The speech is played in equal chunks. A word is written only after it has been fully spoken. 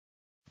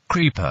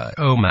Creeper,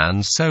 oh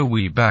man, so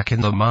we back in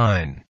the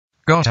mine.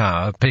 Got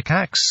our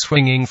pickaxe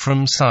swinging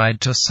from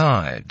side to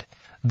side.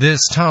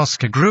 This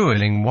task a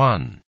grueling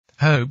one.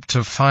 Hope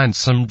to find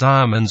some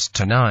diamonds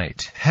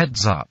tonight.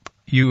 Heads up,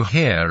 you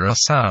hear a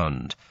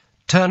sound.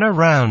 Turn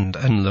around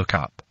and look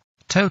up.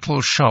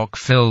 Total shock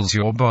fills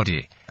your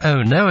body.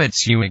 Oh no,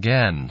 it's you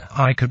again.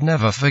 I could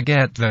never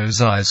forget those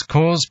eyes,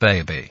 'cause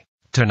baby,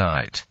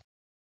 tonight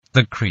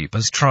the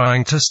creeper's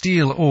trying to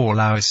steal all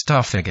our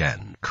stuff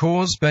again.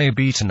 'Cause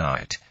baby,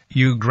 tonight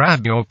you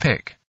grab your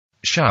pick,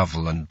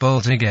 shovel and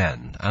bolt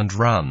again and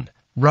run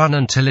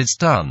until it's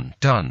done,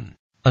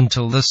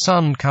 until the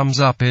sun comes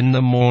up in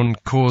the morn.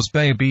 'Cause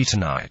baby,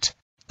 tonight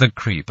the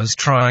creeper's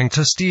trying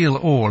to steal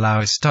all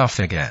our stuff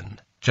again.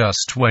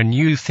 Just when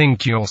you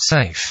think you're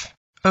safe,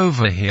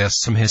 overhear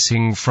some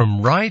hissing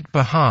from right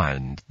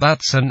behind.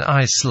 That's a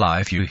nice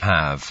life you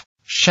have.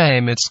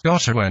 Shame it's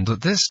gotta end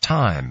at this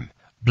time.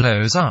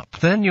 Blows up,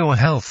 then your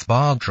health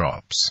bar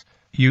drops.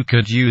 You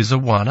could use a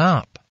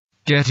 1-up.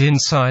 Get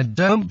inside,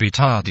 don't be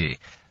tardy.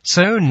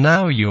 So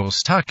now you're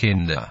stuck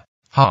in there.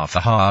 Half a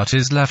heart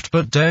is left,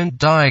 but don't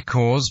die,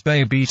 'cause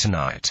baby,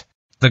 tonight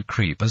the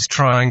creeper's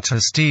trying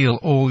to steal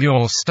all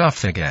your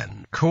stuff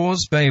again.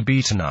 'Cause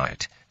baby,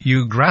 tonight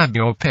you grab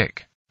your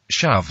pick,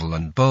 shovel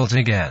and bolt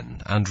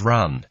again and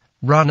run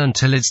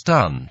until it's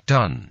done,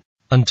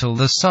 until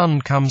the sun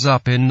comes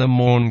up in the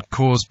morn.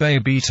 'Cause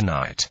baby,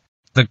 tonight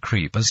the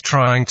creeper's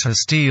trying to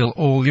steal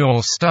all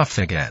your stuff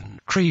again.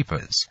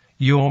 Creepers,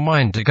 your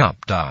mind, dig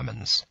up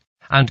diamonds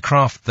and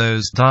craft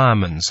those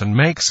diamonds and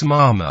make some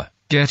armor.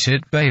 Get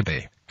it,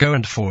 baby? Go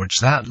and forge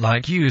that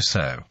like you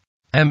so.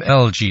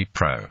 MLG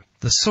Pro,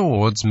 the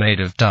sword's made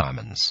of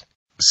diamonds.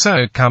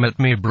 So come at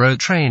me, bro.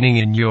 Training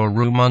in your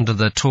room under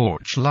the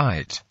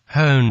torchlight.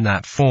 Hone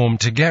that form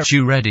to get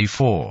you ready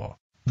for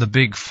the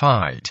big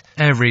fight.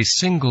 Every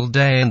single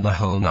day and the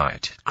whole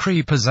night.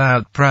 Creepers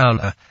out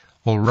prowler.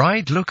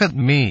 Alright, look at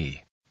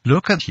me.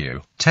 Look at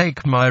you.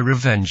 Take my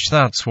revenge,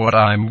 that's what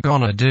I'm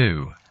gonna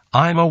do.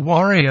 I'm a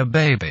warrior,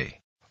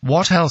 baby.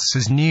 What else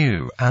is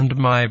new? And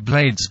my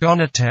blade's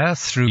gonna tear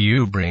through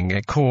you. Bring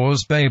it,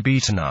 'cause baby,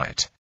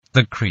 tonight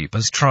the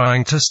creeper's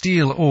trying to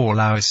steal all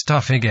our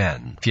stuff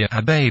again.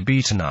 Yeah,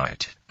 baby,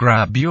 tonight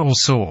grab your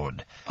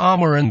sword,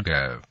 armor and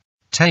go.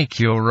 Take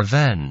your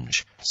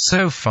revenge.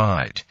 So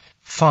fight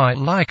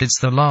like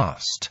it's the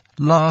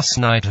last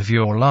night of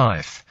your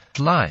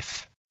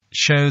life.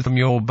 Show them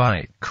your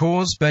bite,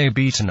 'cause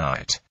baby,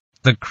 tonight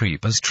the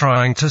creeper's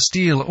trying to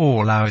steal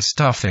all our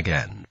stuff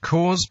again.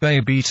 'Cause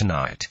baby,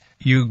 tonight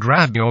you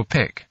grab your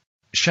pick,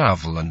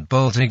 shovel and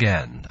bolt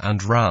again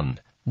and run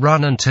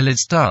until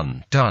it's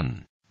done,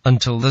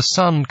 until the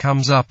sun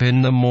comes up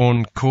in the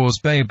morn. 'Cause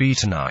baby,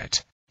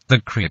 tonight the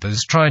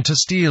creeper's trying to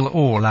steal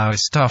all our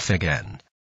stuff again.